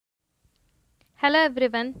Hello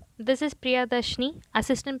everyone, this is Priyadashni,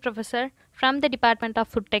 Assistant Professor from the Department of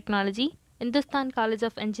Food Technology, Hindustan College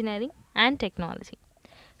of Engineering and Technology.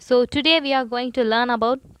 So today we are going to learn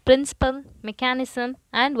about principle, mechanism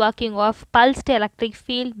and working of pulsed electric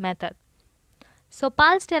field method. So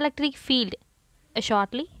pulsed electric field,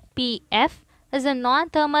 shortly PF, is a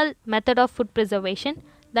non-thermal method of food preservation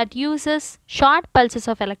that uses short pulses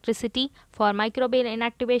of electricity for microbial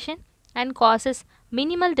inactivation and causes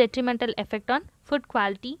minimal detrimental effect on food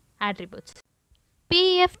quality attributes.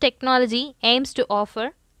 PEF technology aims to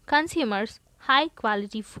offer consumers high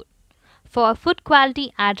quality food. For food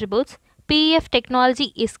quality attributes, PEF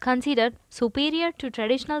technology is considered superior to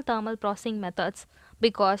traditional thermal processing methods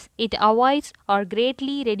because it avoids or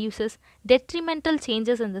greatly reduces detrimental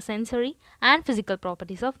changes in the sensory and physical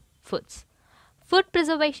properties of foods. Food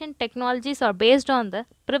preservation technologies are based on the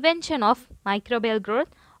prevention of microbial growth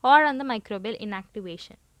or on the microbial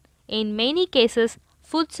inactivation. In many cases,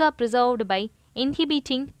 foods are preserved by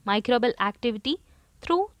inhibiting microbial activity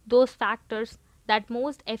through those factors that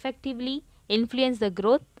most effectively influence the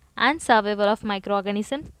growth and survival of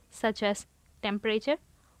microorganisms such as temperature,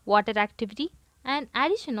 water activity and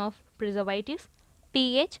addition of preservatives,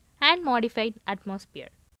 pH and modified atmosphere.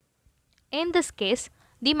 In this case,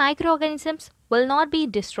 the microorganisms will not be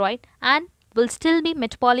destroyed and will still be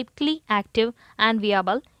metabolically active and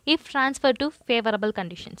viable if transferred to favorable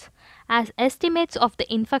conditions. As estimates of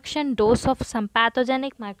the infection dose of some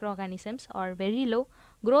pathogenic microorganisms are very low,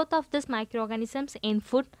 growth of these microorganisms in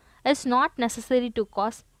food is not necessary to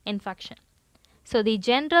cause infection. So the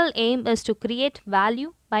general aim is to create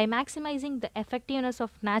value by maximizing the effectiveness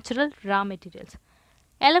of natural raw materials.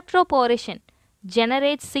 Electroporation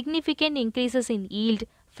generates significant increases in yield,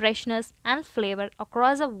 freshness and flavor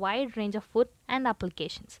across a wide range of food and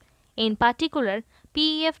applications. In particular,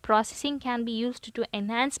 PEF processing can be used to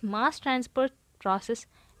enhance mass transport process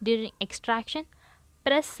during extraction,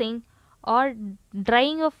 pressing or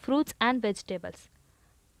drying of fruits and vegetables.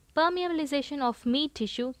 Permeabilization of meat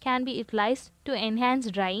tissue can be utilized to enhance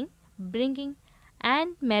drying, bringing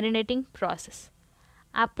and marinating process.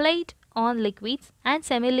 Applied on liquids and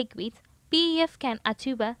semi-liquids, PEF can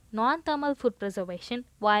achieve a non-thermal food preservation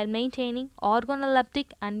while maintaining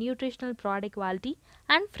organoleptic and nutritional product quality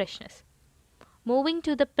and freshness. Moving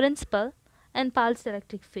to the principle in pulsed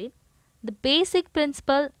electric field, the basic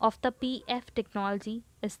principle of the PEF technology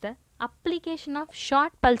is the application of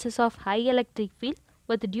short pulses of high electric field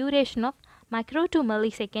with a duration of micro to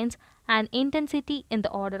milliseconds and intensity in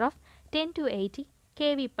the order of 10 to 80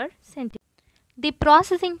 kV per centimeter. The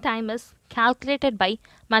processing time is calculated by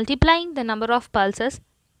multiplying the number of pulses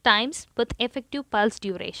times with effective pulse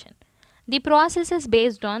duration. The process is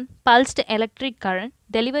based on pulsed electric current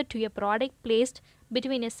delivered to a product placed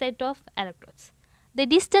between a set of electrodes. The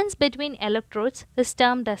distance between electrodes is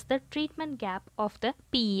termed as the treatment gap of the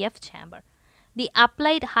PEF chamber. The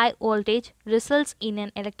applied high voltage results in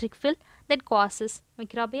an electric field that causes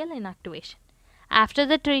microbial inactivation. After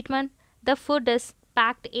the treatment, the food is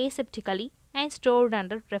packed aseptically and stored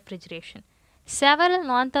under refrigeration. Several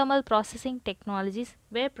non-thermal processing technologies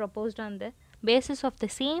were proposed on the basis of the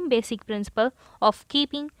same basic principle of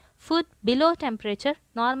keeping food below temperature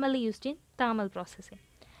normally used in thermal processing.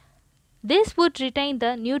 This would retain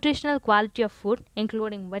the nutritional quality of food,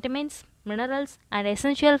 including vitamins, minerals, and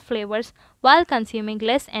essential flavors, while consuming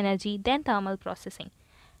less energy than thermal processing.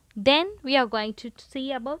 Then we are going to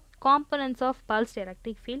see about components of pulsed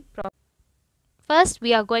electric field processing. First,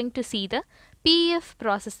 we are going to see the PEF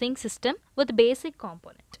processing system with basic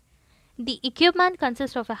component. The equipment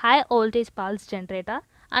consists of a high voltage pulse generator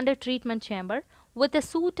and a treatment chamber with a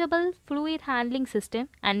suitable fluid handling system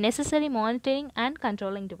and necessary monitoring and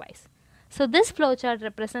controlling device. So this flowchart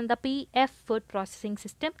represents the PEF food processing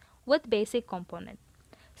system with basic component.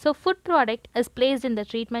 So food product is placed in the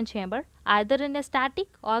treatment chamber either in a static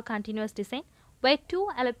or continuous design where two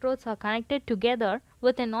electrodes are connected together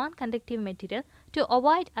with a non-conductive material to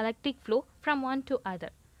avoid electric flow from one to other.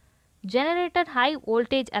 Generated high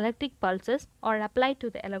voltage electric pulses are applied to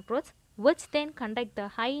the electrodes which then conduct the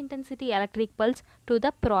high intensity electric pulse to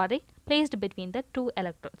the product placed between the two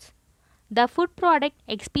electrodes. The food product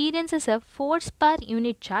experiences a force per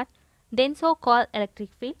unit charge, then so-called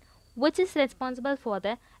electric field, which is responsible for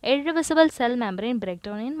the irreversible cell membrane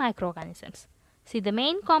breakdown in microorganisms. See, the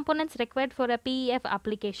main components required for a PEF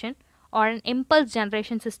application are an impulse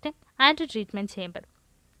generation system and a treatment chamber.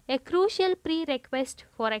 A crucial prerequisite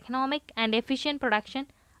for economic and efficient production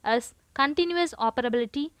is continuous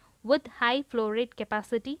operability with high flow rate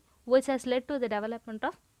capacity, which has led to the development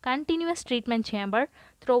of continuous treatment chamber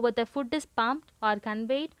through which the food is pumped or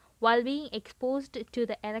conveyed while being exposed to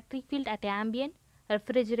the electric field at ambient,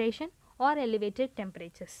 refrigeration or elevated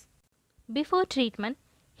temperatures. Before treatment,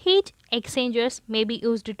 heat exchangers may be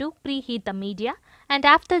used to preheat the media, and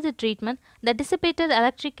after the treatment, the dissipated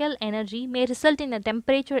electrical energy may result in a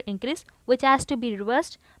temperature increase which has to be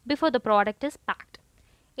reversed before the product is packed.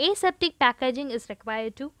 Aseptic packaging is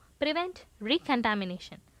required to prevent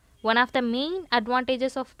recontamination. One of the main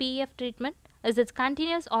advantages of PEF treatment is its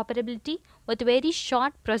continuous operability with very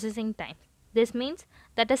short processing time. This means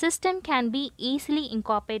that a system can be easily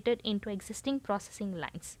incorporated into existing processing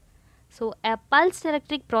lines. So, a pulsed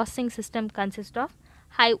electric processing system consists of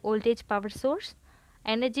high voltage power source,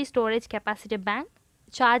 energy storage capacitor bank,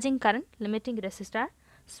 charging current limiting resistor,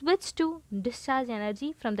 switch to discharge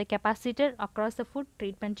energy from the capacitor across the food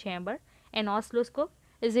treatment chamber. An oscilloscope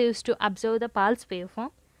is used to observe the pulse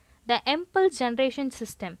waveform. The impulse generation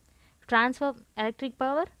system transfers electric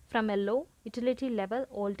power from a low utility level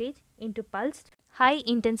voltage into pulsed high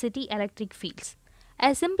intensity electric fields.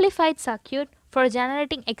 A simplified circuit for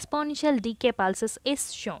generating exponential decay pulses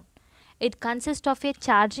is shown. It consists of a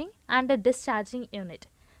charging and a discharging unit.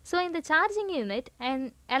 So, in the charging unit,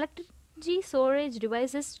 an electricity storage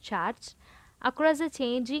device is charged across a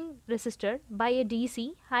changing resistor by a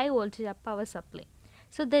DC high voltage power supply.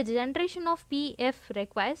 So, the generation of PF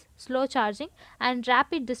requires slow charging and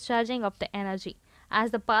rapid discharging of the energy,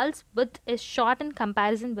 as the pulse width is short in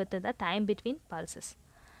comparison with the time between pulses.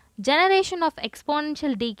 Generation of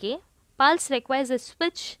exponential decay pulse requires a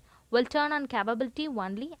switch will turn on capability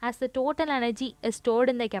only as the total energy is stored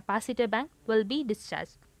in the capacitor bank will be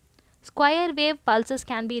discharged. Square wave pulses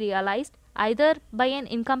can be realized either by an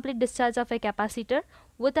incomplete discharge of a capacitor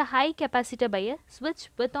with a high capacitor by a switch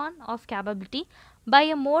with on off capability by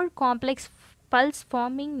a more complex pulse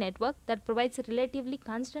forming network that provides a relatively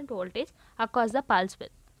constant voltage across the pulse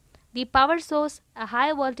width. The power source, a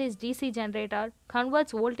high voltage DC generator,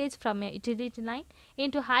 converts voltage from a utility line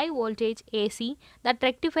into high voltage AC that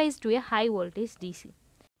rectifies to a high voltage DC.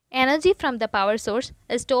 Energy from the power source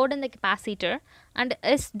is stored in the capacitor and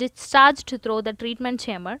is discharged through the treatment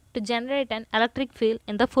chamber to generate an electric field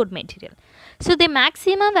in the food material. So, the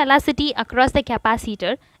maximum velocity across the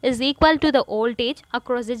capacitor is equal to the voltage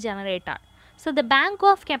across the generator. So, the bank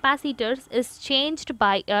of capacitors is changed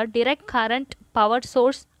by a direct current power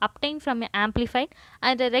source obtained from an amplified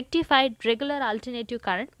and a rectified regular alternative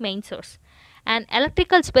current main source. An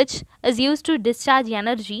electrical switch is used to discharge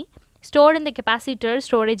energy stored in the capacitor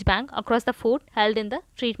storage bank across the food held in the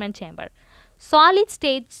treatment chamber. Solid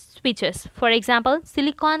state switches, for example,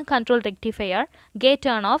 silicon control rectifier, gate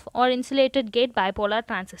turn off or insulated gate bipolar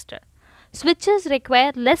transistor. Switches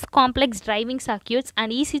require less complex driving circuits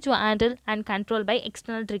and easy to handle and control by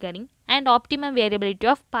external triggering and optimum variability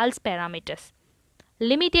of pulse parameters.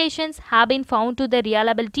 Limitations have been found to the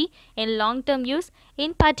reliability in long-term use,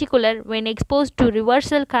 in particular when exposed to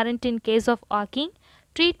reversal current in case of arcing,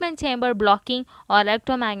 treatment chamber blocking or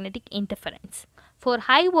electromagnetic interference. For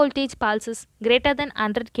high voltage pulses greater than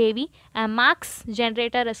 100 kV, a Marx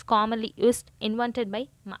generator is commonly used, invented by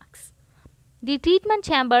Marx. The treatment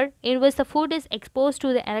chamber in which the food is exposed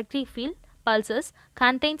to the electric field pulses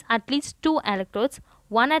contains at least two electrodes,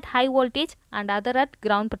 one at high voltage and other at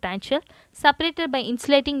ground potential, separated by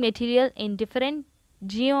insulating material in different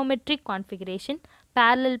geometric configuration.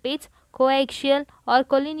 Parallel plates, coaxial or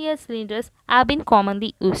collinear cylinders have been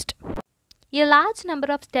commonly used. A large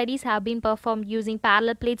number of studies have been performed using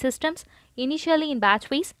parallel plate systems, initially in batch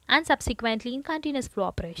phase and subsequently in continuous flow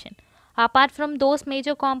operation. Apart from those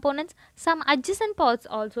major components, some adjacent parts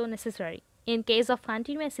are also necessary. In case of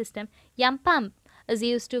continuous system, pump is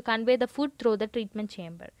used to convey the food through the treatment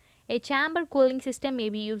chamber. A chamber cooling system may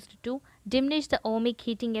be used to diminish the ohmic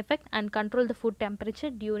heating effect and control the food temperature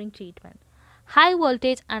during treatment. High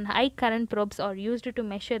voltage and high current probes are used to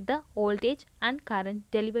measure the voltage and current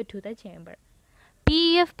delivered to the chamber.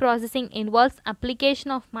 PEF processing involves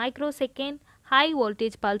application of microsecond high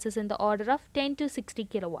voltage pulses in the order of 10 to 60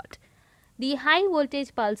 kilowatt. The high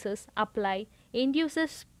voltage pulses applied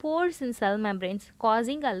induces pores in cell membranes,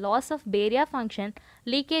 causing a loss of barrier function,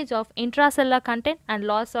 leakage of intracellular content and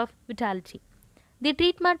loss of vitality. The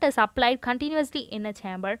treatment is applied continuously in a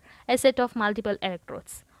chamber, a set of multiple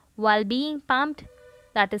electrodes. While being pumped,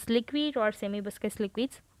 that is liquid or semi-viscous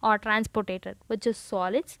liquids, or transported, which is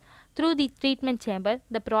solids, through the treatment chamber,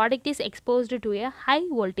 the product is exposed to a high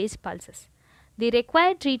voltage pulses. The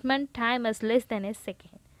required treatment time is less than a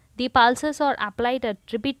second. The pulses are applied at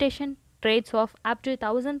repetition rates of up to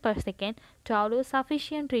 1000 per second to allow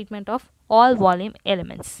sufficient treatment of all volume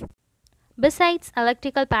elements. Besides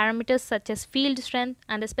electrical parameters such as field strength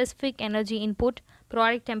and a specific energy input,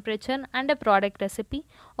 product temperature and a product recipe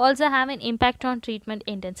also have an impact on treatment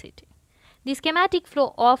intensity. The schematic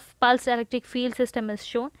flow of pulsed electric field system is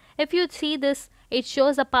shown. If you see this, it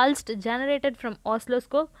shows a pulse generated from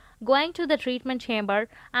oscilloscope going to the treatment chamber,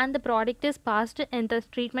 and the product is passed in the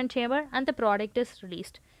treatment chamber and the product is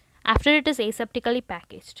released after it is aseptically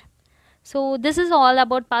packaged. So this is all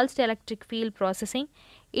about pulsed electric field processing.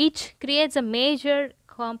 Each creates a major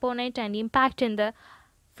component and impact in the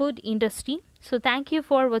food industry. So thank you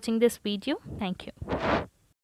for watching this video. Thank you.